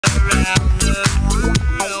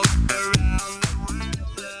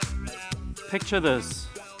Picture this.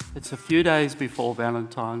 It's a few days before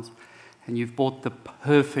Valentine's and you've bought the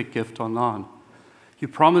perfect gift online. You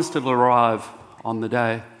promised it'll arrive on the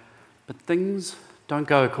day, but things don't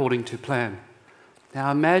go according to plan.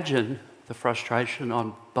 Now imagine the frustration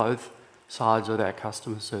on both sides of that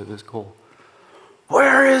customer service call.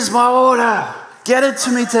 Where is my order? Get it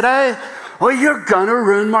to me today or you're gonna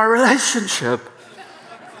ruin my relationship.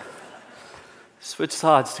 Switch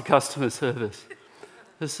sides to customer service.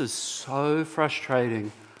 This is so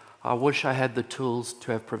frustrating. I wish I had the tools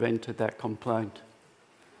to have prevented that complaint.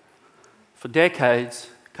 For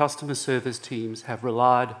decades, customer service teams have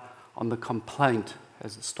relied on the complaint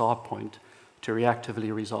as a start point to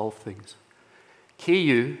reactively resolve things.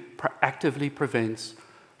 Keeyu proactively prevents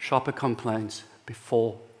shopper complaints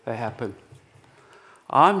before they happen.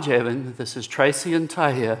 I'm Jevon, this is Tracy and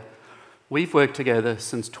Tahir. We've worked together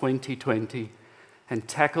since 2020 and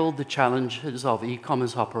tackled the challenges of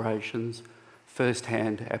e-commerce operations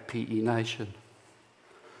firsthand at PE Nation.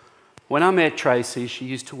 When I met Tracy, she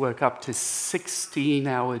used to work up to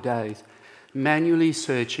 16-hour days, manually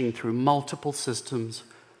searching through multiple systems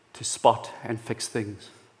to spot and fix things.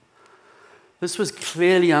 This was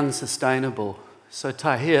clearly unsustainable, so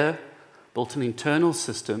Tahir built an internal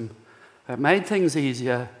system that made things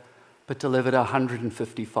easier but delivered a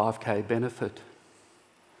 155K benefit.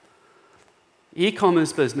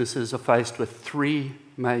 E-commerce businesses are faced with three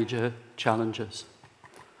major challenges.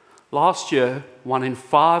 Last year, 1 in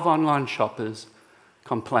 5 online shoppers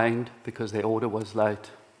complained because their order was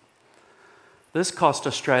late. This cost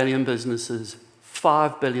Australian businesses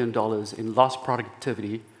 $5 billion in lost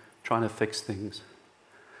productivity trying to fix things.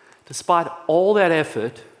 Despite all that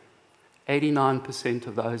effort, 89%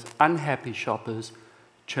 of those unhappy shoppers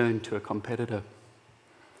churned to a competitor.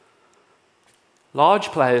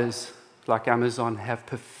 Large players like Amazon have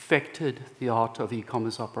perfected the art of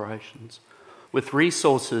e-commerce operations with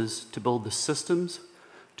resources to build the systems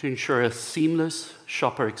to ensure a seamless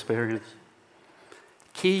shopper experience.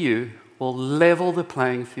 Keeyu will level the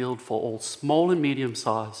playing field for all small and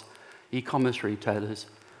medium-sized e-commerce retailers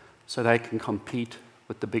so they can compete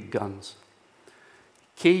with the big guns.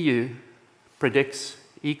 Keeyu predicts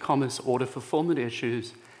e-commerce order fulfillment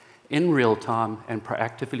issues in real time and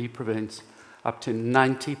proactively prevents up to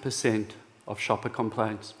 90% of shopper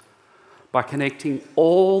complaints by connecting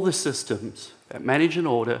all the systems that manage an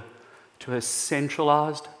order to a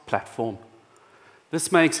centralised platform.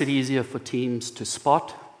 This makes it easier for teams to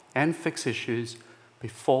spot and fix issues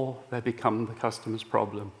before they become the customer's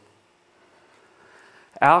problem.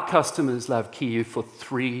 Our customers love Keeyu for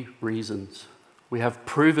 3 reasons. We have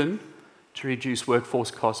proven to reduce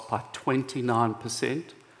workforce costs by 29%,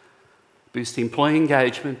 boost employee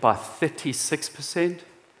engagement by 36%,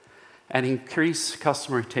 and increase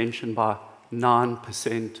customer retention by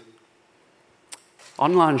 9%.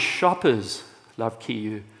 Online shoppers love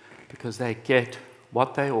Keeyu because they get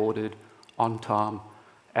what they ordered on time,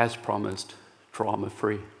 as promised,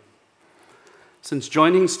 drama-free. Since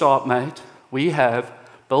joining StartMate, we have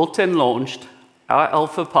built and launched our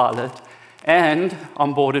alpha pilot and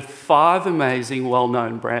onboarded 5 amazing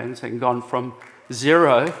well-known brands and gone from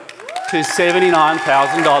 0 to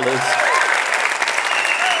 $79,000.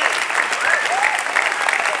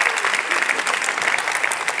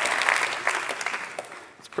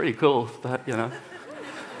 It's pretty cool, but you know.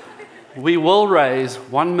 We will raise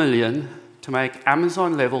 $1 million to make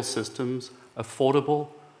Amazon-level systems affordable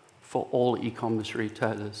for all e-commerce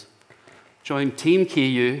retailers. Join Team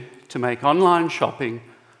Keeyu to make online shopping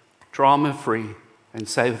drama-free and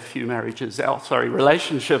save a few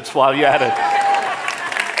relationships while you're at it.